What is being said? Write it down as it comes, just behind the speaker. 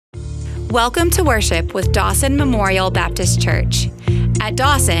Welcome to worship with Dawson Memorial Baptist Church. At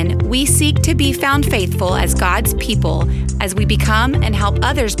Dawson, we seek to be found faithful as God's people as we become and help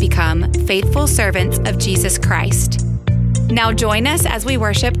others become faithful servants of Jesus Christ. Now join us as we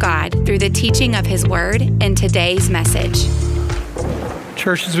worship God through the teaching of His Word in today's message.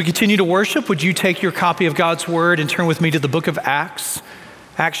 Church, as we continue to worship, would you take your copy of God's Word and turn with me to the book of Acts?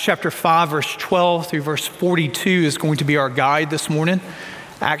 Acts chapter 5, verse 12 through verse 42 is going to be our guide this morning.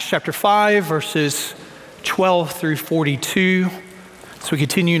 Acts chapter 5, verses 12 through 42. So we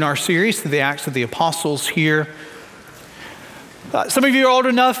continue in our series through the Acts of the Apostles here. Some of you are old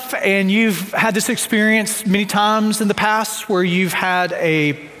enough and you've had this experience many times in the past where you've had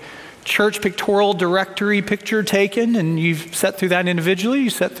a church pictorial directory picture taken and you've sat through that individually,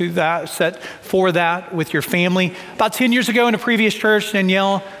 you sat for that with your family. About 10 years ago in a previous church,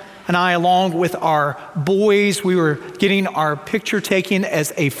 Danielle and I, along with our boys, we were getting our picture taken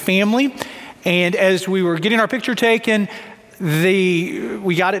as a family. And as we were getting our picture taken,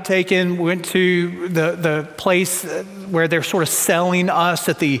 we got it taken, went to the place where they're sort of selling us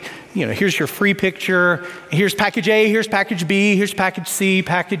at here's your free picture, here's package A, here's package B, here's package C,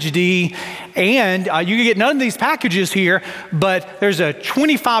 package D. And you can get none of these packages here, but there's a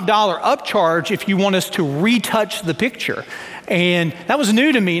 $25 upcharge if you want us to retouch the picture. And that was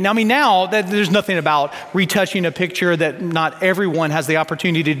new to me. Now that there's nothing about retouching a picture that not everyone has the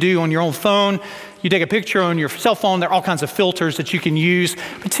opportunity to do on your own phone. You take a picture on your cell phone, there are all kinds of filters that you can use.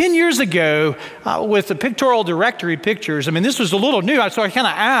 But 10 years ago, with the pictorial directory pictures, this was a little new. So I kind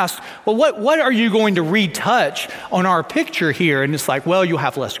of asked, well, what are you going to retouch on our picture here? And it's like, well, you'll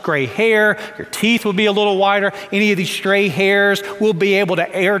have less gray hair, your teeth will be a little whiter, any of these stray hairs, we'll be able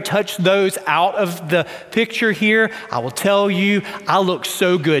to air touch those out of the picture here. I will tell you, I looked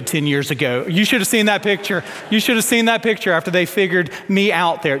so good 10 years ago. You should have seen that picture. You should have seen that picture after they figured me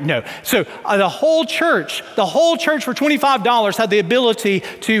out there. No. So the whole church for $25 had the ability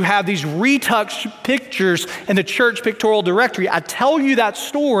to have these retouched pictures in the church pictorial directory. I tell you that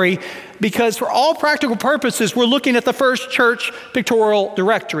story because for all practical purposes, we're looking at the first church pictorial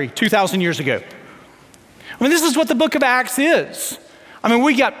directory 2,000 years ago. This is what the book of Acts is.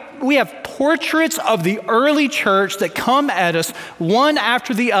 We have portraits of the early church that come at us one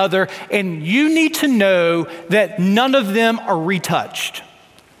after the other, and you need to know that none of them are retouched.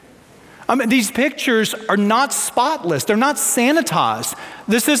 These pictures are not spotless. They're not sanitized.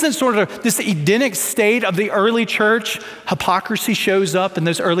 This isn't sort of this Edenic state of the early church. Hypocrisy shows up in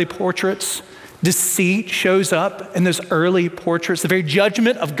those early portraits. Deceit shows up in those early portraits. The very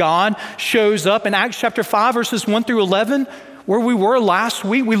judgment of God shows up in Acts chapter 5, verses 1 through 11, where we were last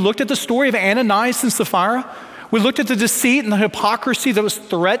week. We looked at the story of Ananias and Sapphira. We looked at the deceit and the hypocrisy that was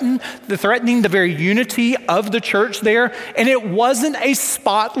threatening the very unity of the church there. And it wasn't a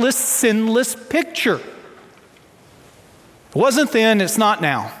spotless, sinless picture. It wasn't then, it's not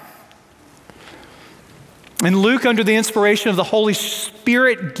now. And Luke, under the inspiration of the Holy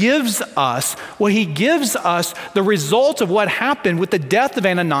Spirit, gives us the result of what happened with the death of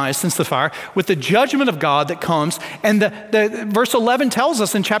Ananias and Sapphira, with the judgment of God that comes. And the verse 11 tells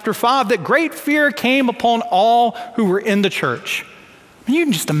us in chapter 5 that great fear came upon all who were in the church. You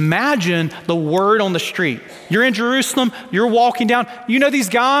can just imagine the word on the street. You're in Jerusalem, you're walking down. You know these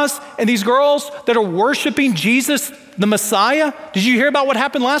guys and these girls that are worshiping Jesus, the Messiah? Did you hear about what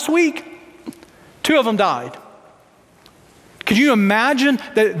happened last week? 2 of them died. Could you imagine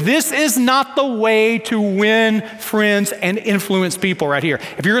that this is not the way to win friends and influence people right here?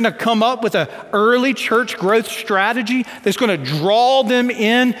 If you're going to come up with an early church growth strategy that's going to draw them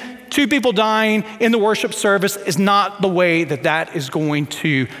in, 2 people dying in the worship service is not the way that is going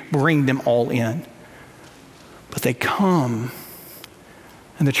to bring them all in. But they come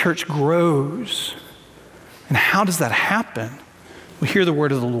and the church grows. And how does that happen? We hear the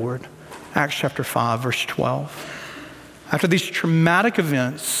word of the Lord. Acts chapter 5, verse 12. After these traumatic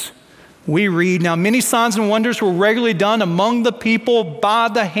events, we read, now many signs and wonders were regularly done among the people by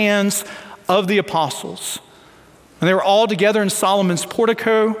the hands of the apostles. And they were all together in Solomon's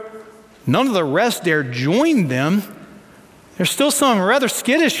portico. None of the rest dared join them. There's still some rather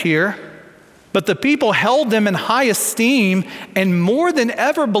skittish here, but the people held them in high esteem, and more than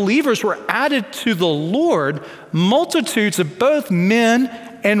ever believers were added to the Lord, multitudes of both men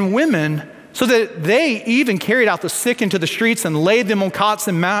and women, so that they even carried out the sick into the streets and laid them on cots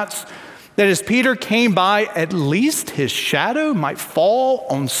and mats, that as Peter came by, at least his shadow might fall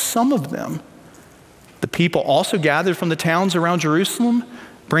on some of them. The people also gathered from the towns around Jerusalem,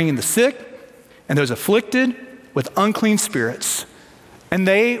 bringing the sick and those afflicted with unclean spirits, and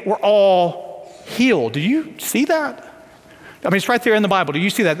they were all healed. Do you see that? I mean, it's right there in the Bible. Do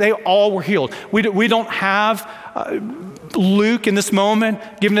you see that? They all were healed. We don't have Luke in this moment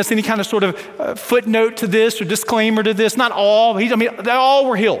giving us any kind of sort of footnote to this or disclaimer to this. Not all. They all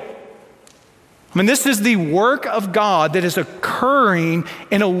were healed. I mean, this is the work of God that is occurring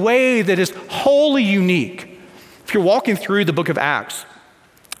in a way that is wholly unique. If you're walking through the book of Acts,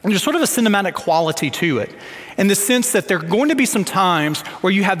 there's sort of a cinematic quality to it, in the sense that there are going to be some times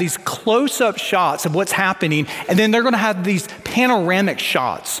where you have these close-up shots of what's happening, and then they're going to have these panoramic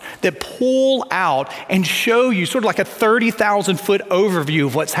shots that pull out and show you sort of like a 30,000-foot overview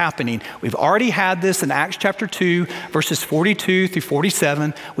of what's happening. We've already had this in Acts chapter 2, verses 42 through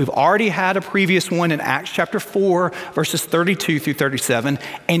 47. We've already had a previous one in Acts chapter 4, verses 32 through 37.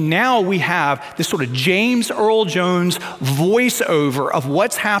 And now we have this sort of James Earl Jones voiceover of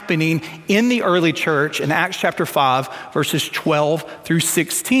what's happening in the early church in Acts chapter 5, verses 12 through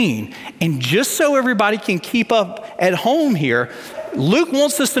 16. And just so everybody can keep up at home here, Luke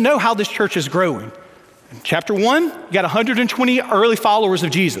wants us to know how this church is growing. In chapter 1, you got 120 early followers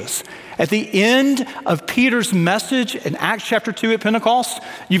of Jesus. At the end of Peter's message in Acts chapter 2 at Pentecost,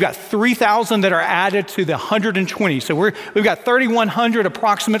 you've got 3,000 that are added to the 120. So we've got 3,100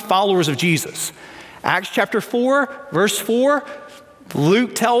 approximate followers of Jesus. Acts chapter 4, verse 4,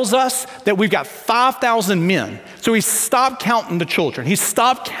 Luke tells us that we've got 5,000 men. So he stopped counting the children. He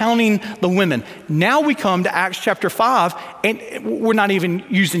stopped counting the women. Now we come to Acts chapter 5, and we're not even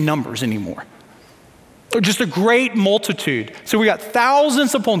using numbers anymore. Just a great multitude. So we got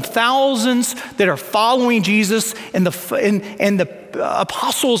thousands upon thousands that are following Jesus, and the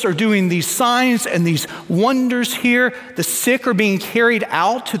apostles are doing these signs and these wonders here. The sick are being carried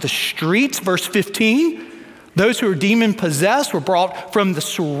out to the streets, verse 15. Those who are demon-possessed were brought from the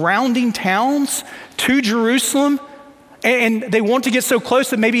surrounding towns to Jerusalem, and they want to get so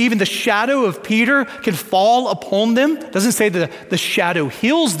close that maybe even the shadow of Peter can fall upon them. It doesn't say that the shadow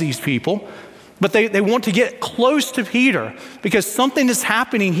heals these people, but they want to get close to Peter because something is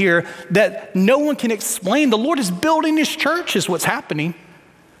happening here that no one can explain. The Lord is building his church is what's happening.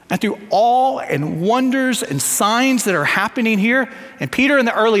 And through awe and wonders and signs that are happening here, and Peter and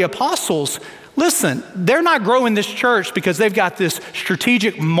the early apostles, listen, they're not growing this church because they've got this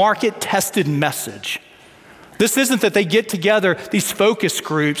strategic market-tested message. This isn't that they get together, these focus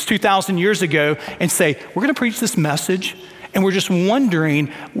groups 2,000 years ago, and say, we're going to preach this message, and we're just wondering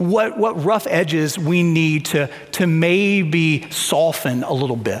what rough edges we need to maybe soften a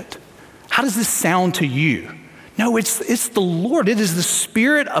little bit. How does this sound to you? No, it's the Lord. It is the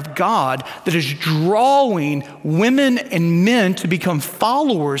Spirit of God that is drawing women and men to become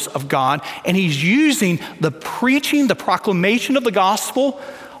followers of God. And he's using the preaching, the proclamation of the gospel,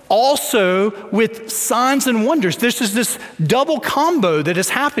 also with signs and wonders. This is this double combo that is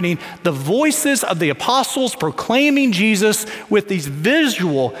happening. The voices of the apostles proclaiming Jesus with these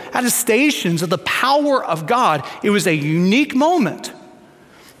visual attestations of the power of God. It was a unique moment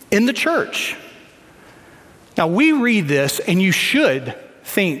in the church. Now, we read this, and you should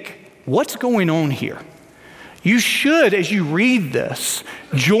think, what's going on here? You should, as you read this,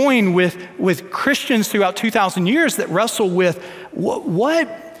 join with Christians throughout 2,000 years that wrestle with what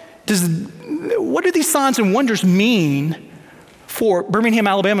do these signs and wonders mean for Birmingham,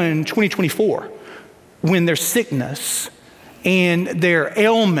 Alabama in 2024 when there's sickness and there are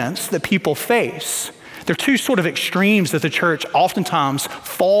ailments that people face? There are two sort of extremes that the church oftentimes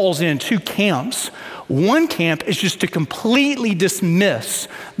falls in, two camps. One camp is just to completely dismiss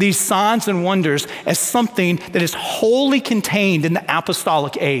these signs and wonders as something that is wholly contained in the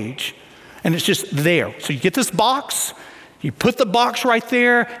apostolic age. And it's just there. So you get this box, you put the box right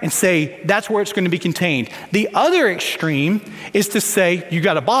there and say, that's where it's going to be contained. The other extreme is to say, you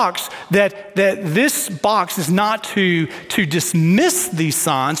got a box, that this box is not to dismiss these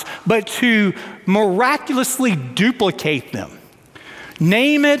signs, but to miraculously duplicate them.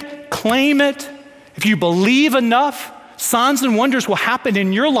 Name it, claim it. If you believe enough, signs and wonders will happen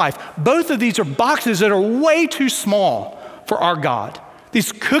in your life. Both of these are boxes that are way too small for our God.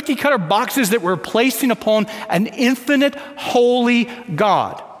 These cookie cutter boxes that we're placing upon an infinite, holy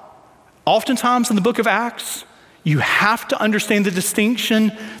God. Oftentimes in the book of Acts, you have to understand the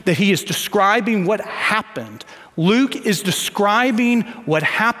distinction that he is describing what happened. Luke is describing what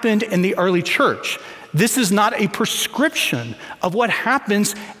happened in the early church. This is not a prescription of what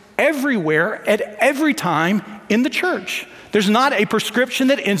happens everywhere at every time in the church. There's not a prescription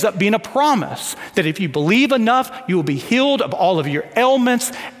that ends up being a promise that if you believe enough, you will be healed of all of your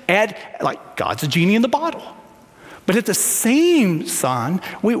ailments, like God's a genie in the bottle. But at the same time,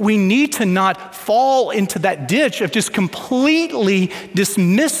 we need to not fall into that ditch of just completely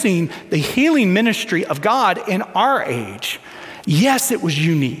dismissing the healing ministry of God in our age. Yes, it was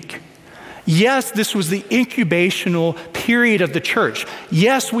unique. Yes, this was the incubational period of the church.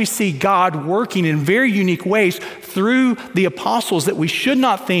 Yes, we see God working in very unique ways through the apostles that we should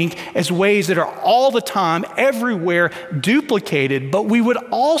not think as ways that are all the time, everywhere, duplicated. But we would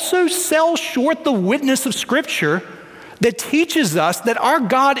also sell short the witness of Scripture that teaches us that our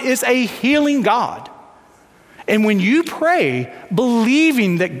God is a healing God. And when you pray,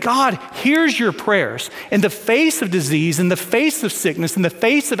 believing that God hears your prayers in the face of disease, in the face of sickness, in the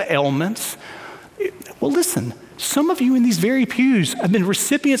face of ailments, well, listen, some of you in these very pews have been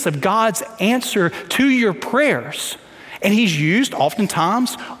recipients of God's answer to your prayers. And he's used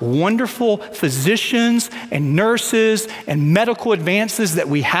oftentimes wonderful physicians and nurses and medical advances that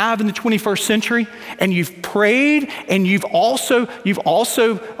we have in the 21st century. And you've prayed, and you've also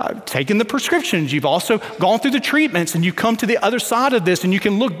taken the prescriptions. You've also gone through the treatments, and you come to the other side of this, and you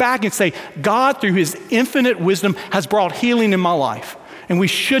can look back and say, God, through his infinite wisdom, has brought healing in my life. And we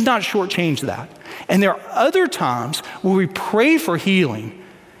should not shortchange that. And there are other times where we pray for healing,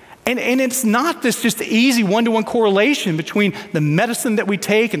 and it's not this just easy one-to-one correlation between the medicine that we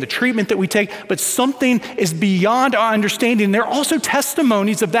take and the treatment that we take, but something is beyond our understanding. There are also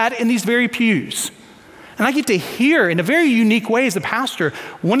testimonies of that in these very pews. And I get to hear in a very unique way as a pastor,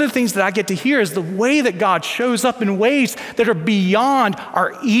 one of the things that I get to hear is the way that God shows up in ways that are beyond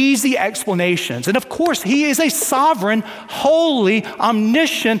our easy explanations. And of course, he is a sovereign, holy,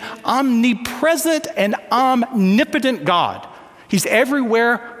 omniscient, omnipresent, and omnipotent God. He's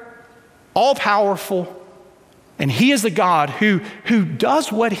everywhere, all-powerful, and he is a God who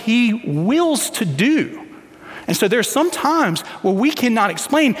does what he wills to do. And so there's some times where we cannot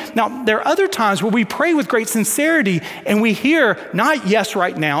explain. Now, there are other times where we pray with great sincerity and we hear not yes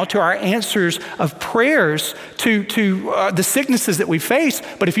right now to our answers of prayers to the sicknesses that we face,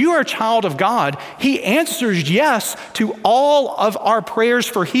 but if you are a child of God, he answers yes to all of our prayers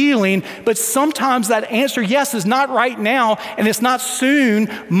for healing, but sometimes that answer yes is not right now, and it's not soon,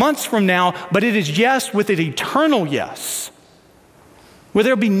 months from now, but it is yes with an eternal yes, where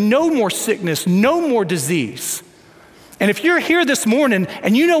there'll be no more sickness, no more disease. And if you're here this morning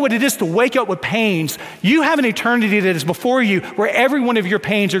and you know what it is to wake up with pains, you have an eternity that is before you where every one of your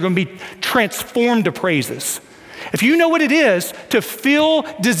pains are going to be transformed to praises. If you know what it is to feel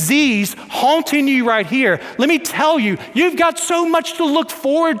disease haunting you right here, let me tell you, you've got so much to look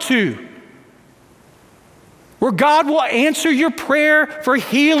forward to, where God will answer your prayer for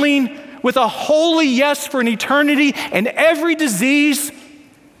healing with a holy yes for an eternity, and every disease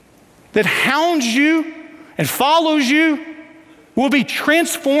that hounds you and follows you will be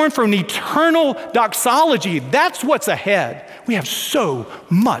transformed from an eternal doxology. That's what's ahead. We have so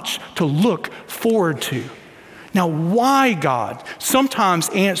much to look forward to. Now, why God sometimes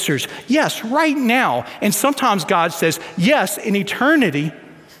answers yes right now, and sometimes God says yes in eternity,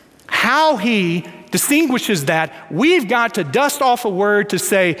 how he distinguishes that, we've got to dust off a word to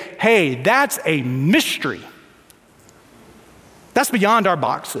say, hey, that's a mystery. That's beyond our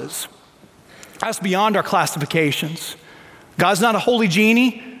boxes. That's beyond our classifications. God's not a holy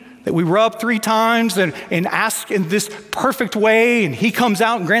genie that we rub 3 times and ask in this perfect way, and he comes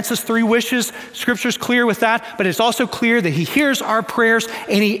out and grants us 3 wishes. Scripture's clear with that, but it's also clear that he hears our prayers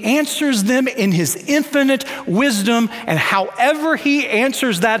and he answers them in his infinite wisdom, and however he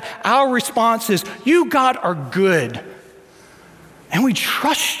answers that, our response is, you, God, are good. And we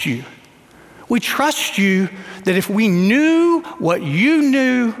trust you. We trust you that if we knew what you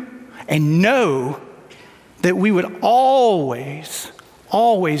knew and know, that we would always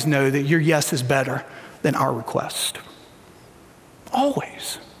know that your yes is better than our request.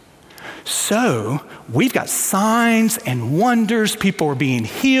 Always. So we've got signs and wonders. People are being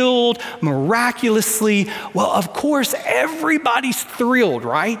healed miraculously. Well, of course, everybody's thrilled,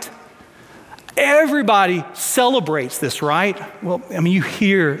 right? Everybody celebrates this, right? Well, I mean, you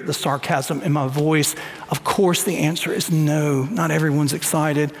hear the sarcasm in my voice. Of course, the answer is no. Not everyone's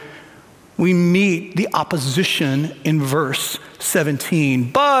excited. We meet the opposition in verse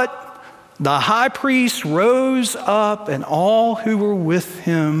 17. But the high priest rose up, and all who were with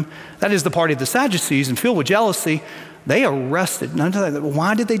him, that is the party of the Sadducees, and filled with jealousy, they arrested.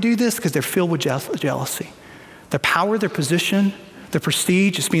 Why did they do this? Because they're filled with jealousy. Their power, their position, their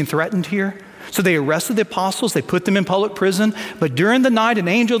prestige is being threatened here. So they arrested the apostles, they put them in public prison, but during the night an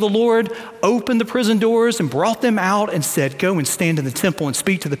angel of the Lord opened the prison doors and brought them out and said, go and stand in the temple and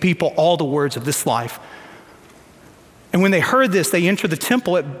speak to the people all the words of this life. And when they heard this, they entered the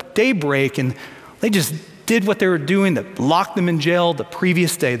temple at daybreak, and they just did what they were doing that locked them in jail the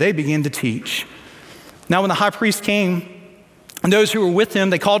previous day. They began to teach. Now when the high priest came, And those who were with him,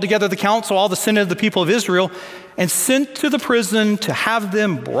 they called together the council, all the senate of the people of Israel, and sent to the prison to have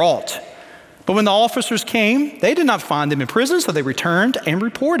them brought. But when the officers came, they did not find them in prison, so they returned and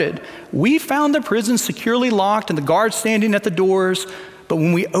reported, "We found the prison securely locked and the guards standing at the doors, but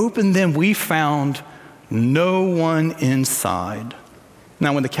when we opened them, we found no one inside."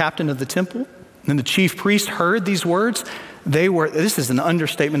 Now when the captain of the temple and the chief priest heard these words, this is an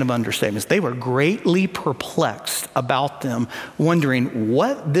understatement of understatements, they were greatly perplexed about them, wondering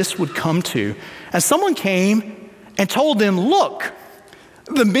what this would come to. And someone came and told them, "Look,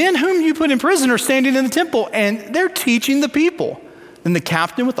 the men whom you put in prison are standing in the temple, and they're teaching the people." Then the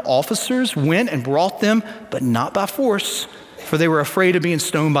captain with the officers went and brought them, but not by force, for they were afraid of being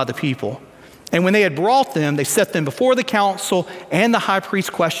stoned by the people. And when they had brought them, they set them before the council, and the high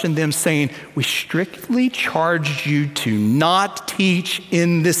priest questioned them, saying, "We strictly charged you to not teach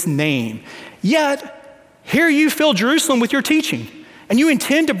in this name. Yet here you fill Jerusalem with your teaching, and you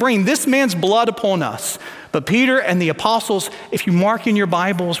intend to bring this man's blood upon us." But Peter and the apostles, if you mark in your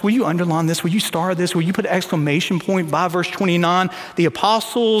Bibles, will you underline this? Will you star this? Will you put an exclamation point by verse 29? The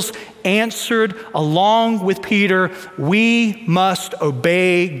apostles answered along with Peter, "We must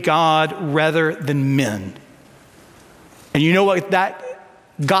obey God rather than men." And you know what that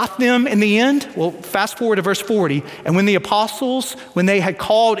got them in the end? Well, fast forward to verse 40. And when they had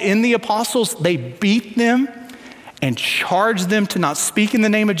called in the apostles, they beat them and charged them to not speak in the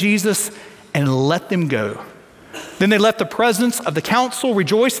name of Jesus and let them go. Then they left the presence of the council,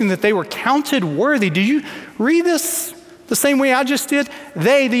 rejoicing that they were counted worthy. Do you read this the same way I just did?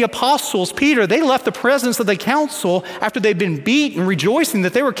 They, the apostles, Peter, they left the presence of the council after they'd been beaten, rejoicing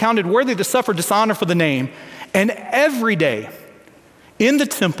that they were counted worthy to suffer dishonor for the name. And every day in the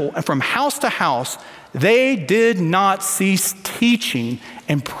temple and from house to house, they did not cease teaching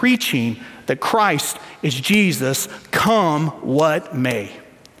and preaching that Christ is Jesus, come what may.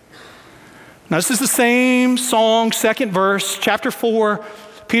 Now, this is the same song, second verse, chapter 4.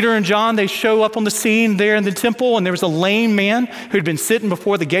 Peter and John, they show up on the scene there in the temple, and there was a lame man who'd been sitting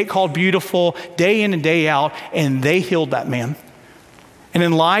before the gate called Beautiful day in and day out, and they healed that man. And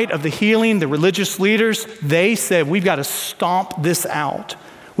in light of the healing, the religious leaders, they said, we've got to stomp this out.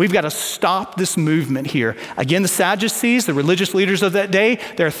 We've got to stop this movement here. Again, the Sadducees, the religious leaders of that day,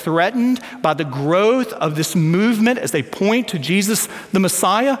 they're threatened by the growth of this movement as they point to Jesus, the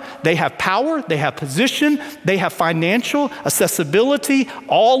Messiah. They have power, they have position, they have financial accessibility.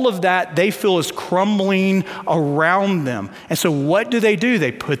 All of that they feel is crumbling around them. And so what do?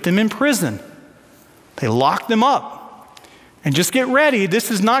 They put them in prison. They lock them up. And just get ready,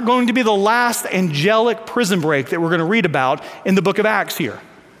 this is not going to be the last angelic prison break that we're going to read about in the book of Acts here.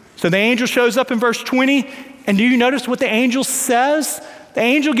 So the angel shows up in verse 20, and do you notice what the angel says? The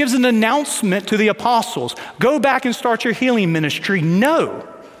angel gives an announcement to the apostles. Go back and start your healing ministry. No.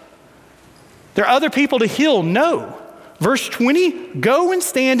 There are other people to heal. No. Verse 20, go and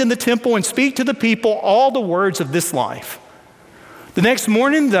stand in the temple and speak to the people all the words of this life. The next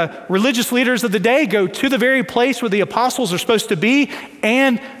morning, the religious leaders of the day go to the very place where the apostles are supposed to be,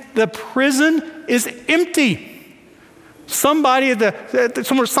 and the prison is empty. Somebody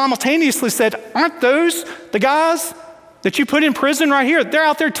someone simultaneously said, aren't those the guys that you put in prison right here? They're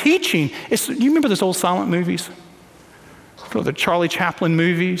out there teaching. You remember those old silent movies? Sort of the Charlie Chaplin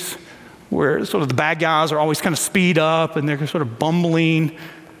movies where sort of the bad guys are always kind of speed up and they're sort of bumbling,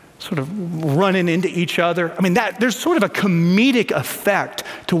 sort of running into each other. I mean, there's sort of a comedic effect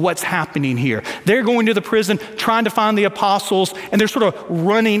to what's happening here. They're going to the prison, trying to find the apostles, and they're sort of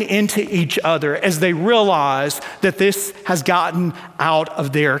running into each other as they realize that this has gotten out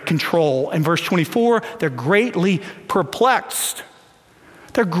of their control. In verse 24, they're greatly perplexed.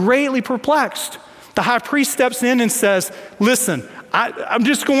 They're greatly perplexed. The high priest steps in and says, listen, I'm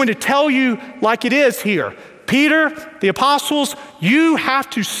just going to tell you like it is here. Peter, the apostles, you have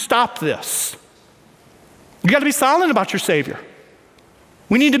to stop this. You got to be silent about your Savior.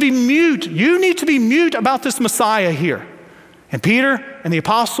 We need to be mute. You need to be mute about this Messiah here. And Peter and the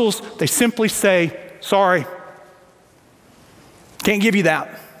apostles, they simply say, sorry, can't give you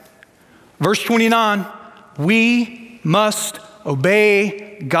that. Verse 29, we must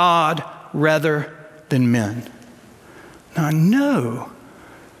obey God rather than men. Now I know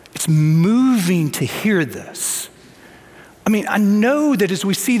it's moving to hear this. I mean, I know that as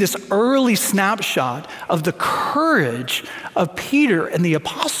we see this early snapshot of the courage of Peter and the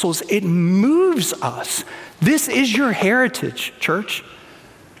apostles, it moves us. This is your heritage, church.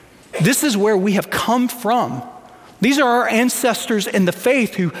 This is where we have come from. These are our ancestors in the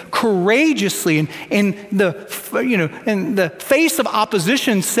faith who courageously in the face of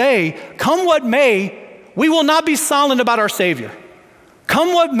opposition say, come what may, we will not be silent about our Savior.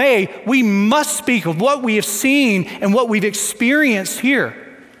 Come what may, we must speak of what we have seen and what we've experienced here.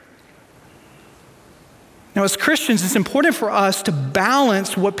 Now, as Christians, it's important for us to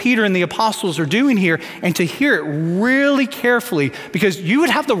balance what Peter and the apostles are doing here and to hear it really carefully, because you would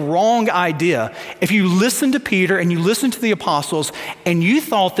have the wrong idea if you listened to Peter and you listened to the apostles and you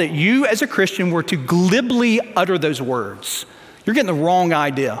thought that you as a Christian were to glibly utter those words. You're getting the wrong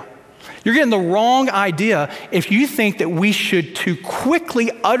idea. You're getting the wrong idea if you think that we should too quickly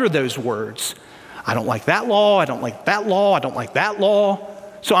utter those words. I don't like that law, I don't like that law, I don't like that law,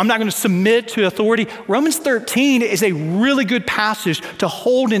 so I'm not going to submit to authority. Romans 13 is a really good passage to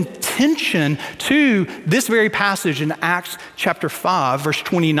hold in tension to this very passage in Acts chapter 5, verse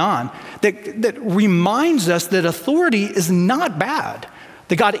 29, that reminds us that authority is not bad.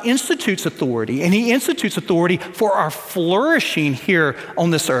 That God institutes authority, and he institutes authority for our flourishing here on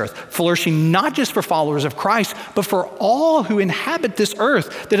this earth. Flourishing not just for followers of Christ, but for all who inhabit this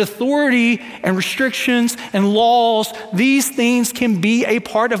earth. That authority and restrictions and laws, these things can be a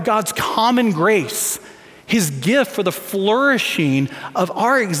part of God's common grace, his gift for the flourishing of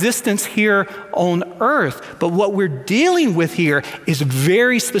our existence here on earth. But what we're dealing with here is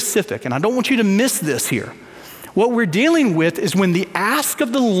very specific, and I don't want you to miss this here. What we're dealing with is when the ask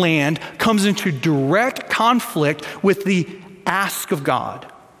of the land comes into direct conflict with the ask of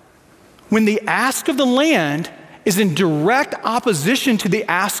God. When the ask of the land is in direct opposition to the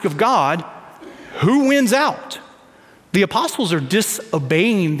ask of God, who wins out? The apostles are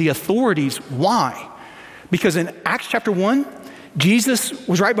disobeying the authorities. Why? Because in Acts chapter 1, Jesus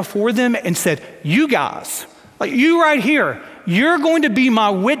was right before them and said, you guys, like you right here, you're going to be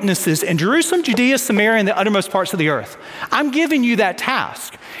my witnesses in Jerusalem, Judea, Samaria, and the uttermost parts of the earth. I'm giving you that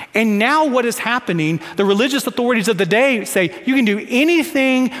task. And now what is happening, the religious authorities of the day say, you can do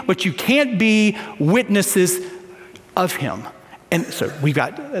anything, but you can't be witnesses of him. And so we've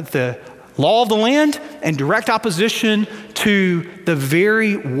got the law of the land in direct opposition to the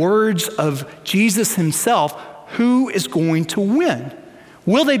very words of Jesus himself. Who is going to win?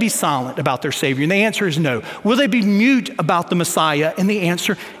 Will they be silent about their Savior? And the answer is no. Will they be mute about the Messiah? And the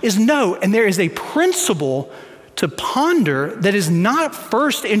answer is no. And there is a principle to ponder that is not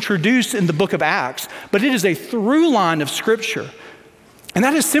first introduced in the book of Acts, but it is a through line of Scripture. And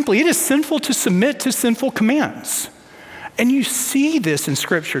that is simply, it is sinful to submit to sinful commands. And you see this in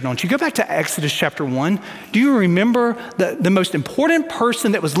Scripture, don't you? Go back to Exodus chapter 1. Do you remember the most important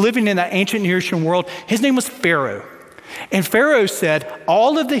person that was living in that ancient Near Eastern world? His name was Pharaoh. And Pharaoh said,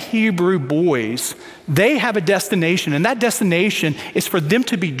 all of the Hebrew boys, they have a destination, and that destination is for them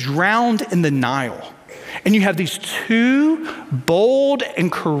to be drowned in the Nile. And you have these two bold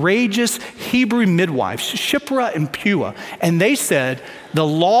and courageous Hebrew midwives, Shiphrah and Puah, and they said, the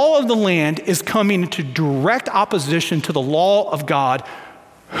law of the land is coming into direct opposition to the law of God.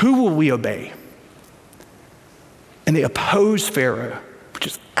 Who will we obey? And they opposed Pharaoh, which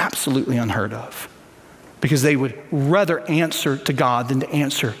is absolutely unheard of, because they would rather answer to God than to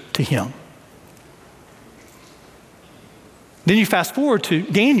answer to him. Then you fast forward to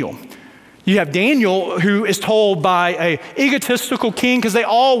Daniel. You have Daniel, who is told by an egotistical king, because they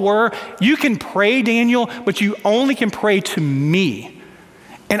all were, you can pray, Daniel, but you only can pray to me.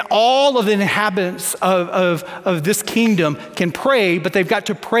 And all of the inhabitants of this kingdom can pray, but they've got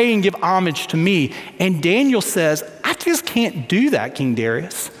to pray and give homage to me. And Daniel says, I just can't do that, King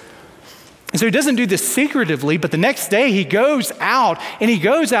Darius. And so he doesn't do this secretively, but the next day he goes out, and he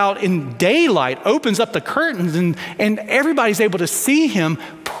goes out in daylight, opens up the curtains, and everybody's able to see him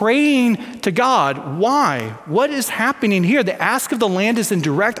praying to God. Why? What is happening here? The ask of the land is in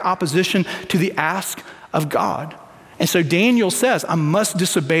direct opposition to the ask of God. And so Daniel says, I must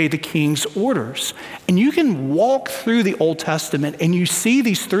disobey the king's orders. And you can walk through the Old Testament and you see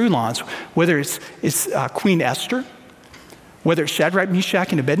these through lines, whether it's Queen Esther, whether it's Shadrach,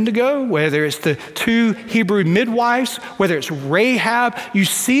 Meshach, and Abednego, whether it's the two Hebrew midwives, whether it's Rahab, you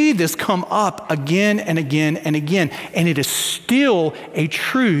see this come up again and again and again. And it is still a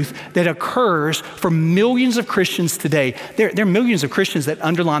truth that occurs for millions of Christians today. There are millions of Christians that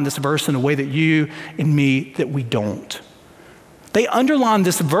underline this verse in a way that you and me, that we don't. They underline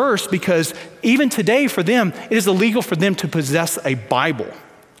this verse because even today for them, it is illegal for them to possess a Bible.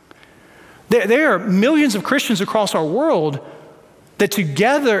 There are millions of Christians across our world that to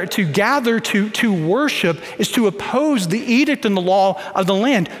gather to worship is to oppose the edict and the law of the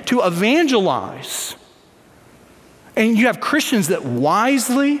land, to evangelize. And you have Christians that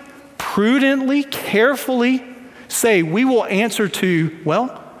wisely, prudently, carefully say, we will answer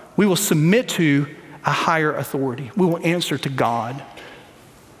to, we will submit to a higher authority. We will answer to God.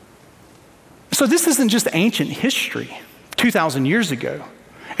 So this isn't just ancient history, 2,000 years ago.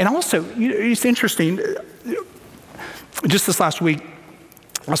 And also, it's interesting, just this last week,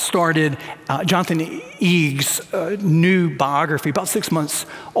 I started Jonathan Eague's new biography, about 6 months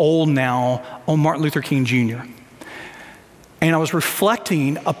old now, on Martin Luther King Jr. And I was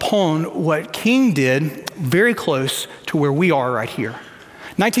reflecting upon what King did very close to where we are right here.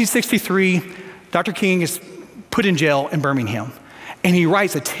 1963, Dr. King is put in jail in Birmingham. And he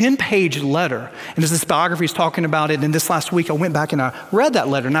writes a 10-page letter. And as this biography is talking about it, and this last week I went back and I read that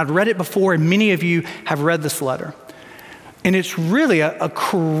letter. And I'd read it before, and many of you have read this letter. And it's really a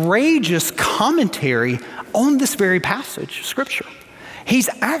courageous commentary on this very passage, Scripture. He's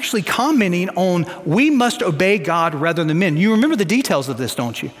actually commenting on we must obey God rather than men. You remember the details of this,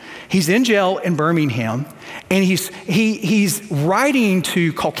 don't you? He's in jail in Birmingham, and he's writing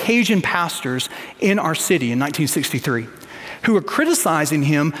to Caucasian pastors in our city in 1963 who are criticizing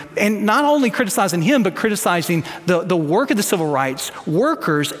him, and not only criticizing him, but criticizing the work of the civil rights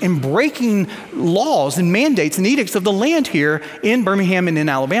workers in breaking laws and mandates and edicts of the land here in Birmingham and in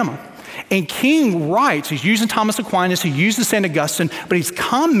Alabama. And King writes, he's using Thomas Aquinas, he uses St. Augustine, but he's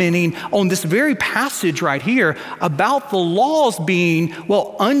commenting on this very passage right here about the laws being,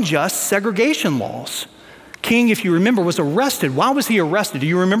 unjust segregation laws. King, if you remember, was arrested. Why was he arrested? Do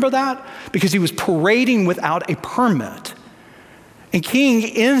you remember that? Because he was parading without a permit. And King,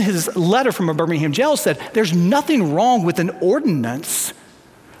 in his letter from a Birmingham jail, said, there's nothing wrong with an ordinance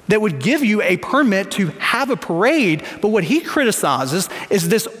that would give you a permit to have a parade, but what he criticizes is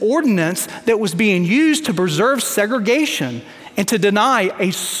this ordinance that was being used to preserve segregation and to deny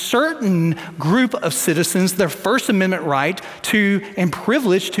a certain group of citizens their First Amendment right to and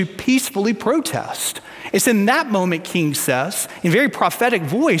privilege to peacefully protest. It's in that moment, King says, in very prophetic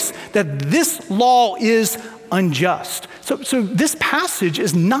voice, that this law is unjust. So this passage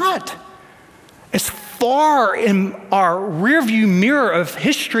is not as far in our rearview mirror of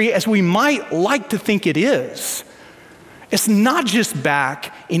history as we might like to think it is. It's not just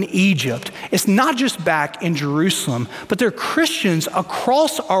back in Egypt. It's not just back in Jerusalem, but there are Christians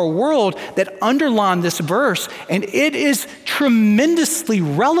across our world that underline this verse, and it is tremendously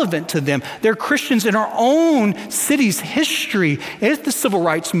relevant to them. There are Christians in our own city's history and the civil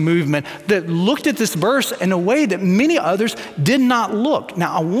rights movement that looked at this verse in a way that many others did not look.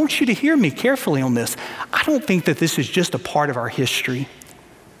 Now, I want you to hear me carefully on this. I don't think that this is just a part of our history.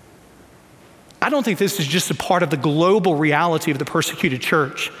 I don't think this is just a part of the global reality of the persecuted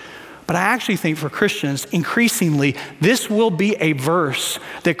church, but I actually think for Christians, increasingly, this will be a verse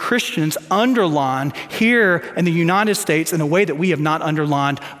that Christians underline here in the United States in a way that we have not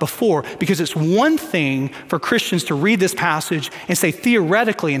underlined before, because it's one thing for Christians to read this passage and say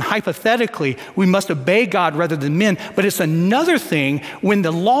theoretically and hypothetically, we must obey God rather than men, but it's another thing when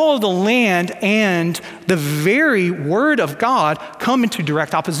the law of the land and the very word of God come into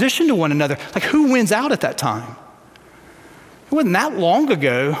direct opposition to one another. Like, who wins out at that time? It wasn't that long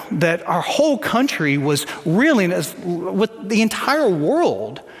ago that our whole country was reeling with the entire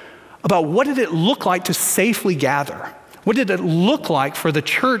world about what did it look like to safely gather? What did it look like for the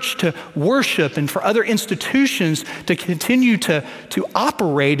church to worship and for other institutions to continue to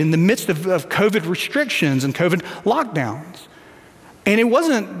operate in the midst of COVID restrictions and COVID lockdowns? And it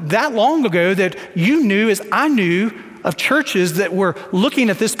wasn't that long ago that you knew, as I knew, of churches that were looking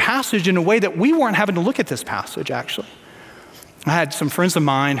at this passage in a way that we weren't having to look at this passage, actually. I had some friends of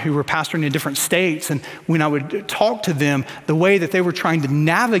mine who were pastoring in different states, and when I would talk to them, the way that they were trying to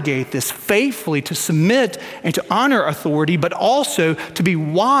navigate this faithfully, to submit and to honor authority, but also to be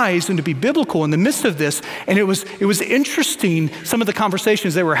wise and to be biblical in the midst of this. And it was interesting, some of the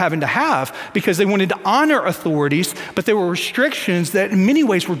conversations they were having to have, because they wanted to honor authorities, but there were restrictions that in many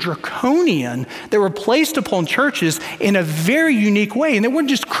ways were draconian, that were placed upon churches in a very unique way. And they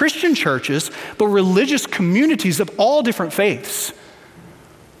weren't just Christian churches, but religious communities of all different faiths.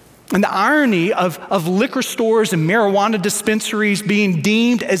 And the irony of liquor stores and marijuana dispensaries being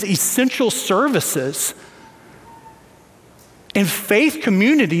deemed as essential services, and faith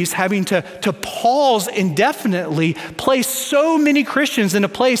communities having to pause indefinitely, place so many Christians in a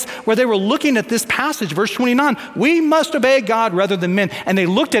place where they were looking at this passage, verse 29, we must obey God rather than men. And they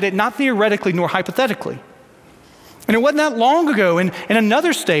looked at it not theoretically nor hypothetically. And it wasn't that long ago in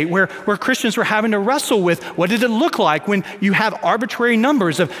another state where Christians were having to wrestle with what did it look like when you have arbitrary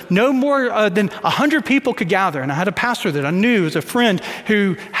numbers of no more than 100 people could gather. And I had a pastor that I knew as a friend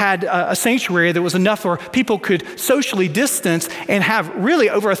who had a sanctuary that was enough where people could socially distance and have really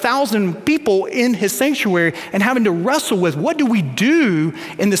over 1,000 people in his sanctuary, and having to wrestle with what do we do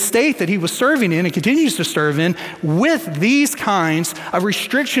in the state that he was serving in and continues to serve in with these kinds of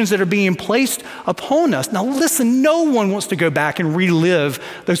restrictions that are being placed upon us. Now listen, no one wants to go back and relive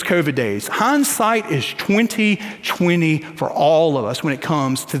those COVID days. Hindsight is 20/20 for all of us when it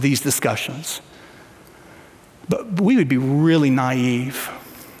comes to these discussions. But we would be really naive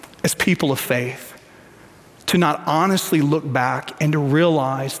as people of faith to not honestly look back and to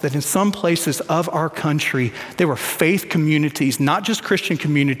realize that in some places of our country, there were faith communities, not just Christian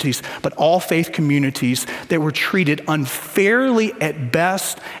communities, but all faith communities that were treated unfairly at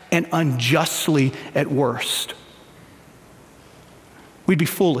best and unjustly at worst. We'd be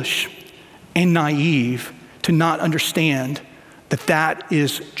foolish and naive to not understand that that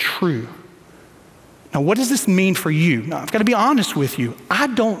is true. Now, what does this mean for you? Now, I've got to be honest with you. I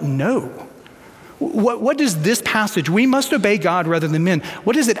don't know. What does this passage, we must obey God rather than men,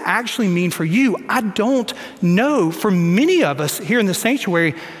 what does it actually mean for you? I don't know. For many of us here in the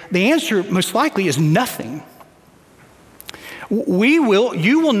sanctuary, the answer most likely is nothing. You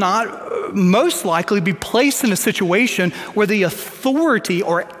will not most likely be placed in a situation where the authority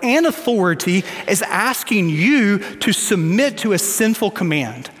or an authority is asking you to submit to a sinful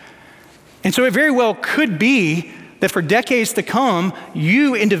command. And so it very well could be that for decades to come,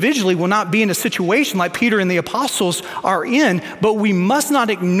 you individually will not be in a situation like Peter and the apostles are in, but we must not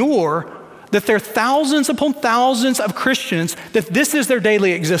ignore that there are thousands upon thousands of Christians that this is their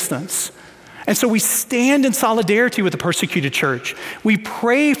daily existence. And so we stand in solidarity with the persecuted church. We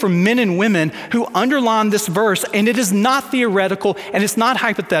pray for men and women who underline this verse, and it is not theoretical and it's not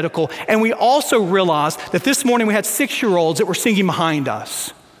hypothetical. And we also realize that this morning we had 6-year-olds that were singing behind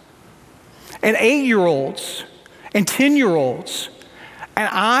us, and 8-year-olds, and 10-year-olds. And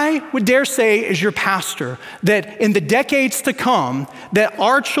I would dare say as your pastor that in the decades to come, that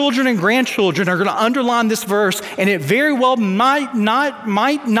our children and grandchildren are going to underline this verse, and it very well might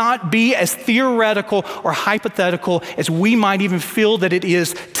not be as theoretical or hypothetical as we might even feel that it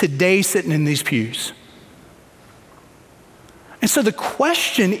is today sitting in these pews. And so the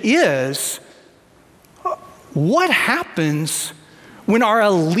question is, what happens when our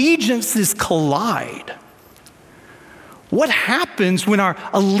allegiances collide? What happens when our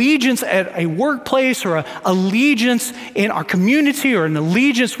allegiance at a workplace or an allegiance in our community or an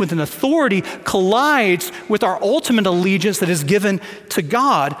allegiance with an authority collides with our ultimate allegiance that is given to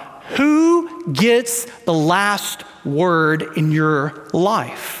God? Who gets the last word in your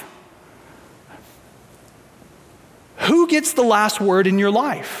life? Who gets the last word in your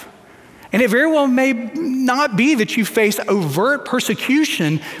life? And it very well may not be that you face overt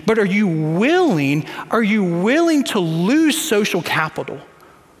persecution, but are you willing to lose social capital?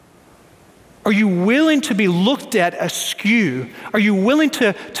 Are you willing to be looked at askew? Are you willing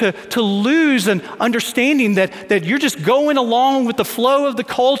to lose an understanding that you're just going along with the flow of the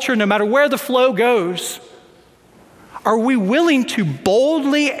culture no matter where the flow goes? Are we willing to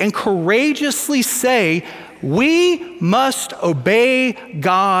boldly and courageously say, we must obey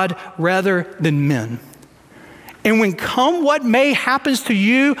God rather than men? And when come what may happens to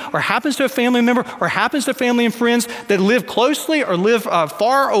you or happens to a family member or happens to family and friends that live closely or live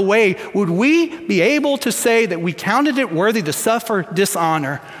far away, would we be able to say that we counted it worthy to suffer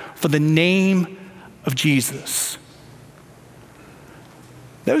dishonor for the name of Jesus?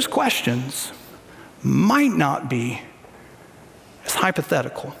 Those questions might not be as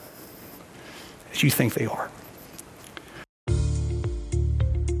hypothetical as you think they are.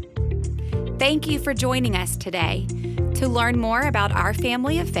 Thank you for joining us today. To learn more about our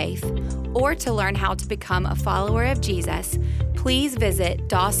family of faith or to learn how to become a follower of Jesus, please visit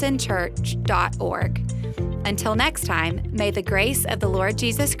dawsonchurch.org. Until next time, may the grace of the Lord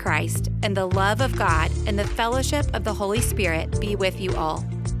Jesus Christ and the love of God and the fellowship of the Holy Spirit be with you all.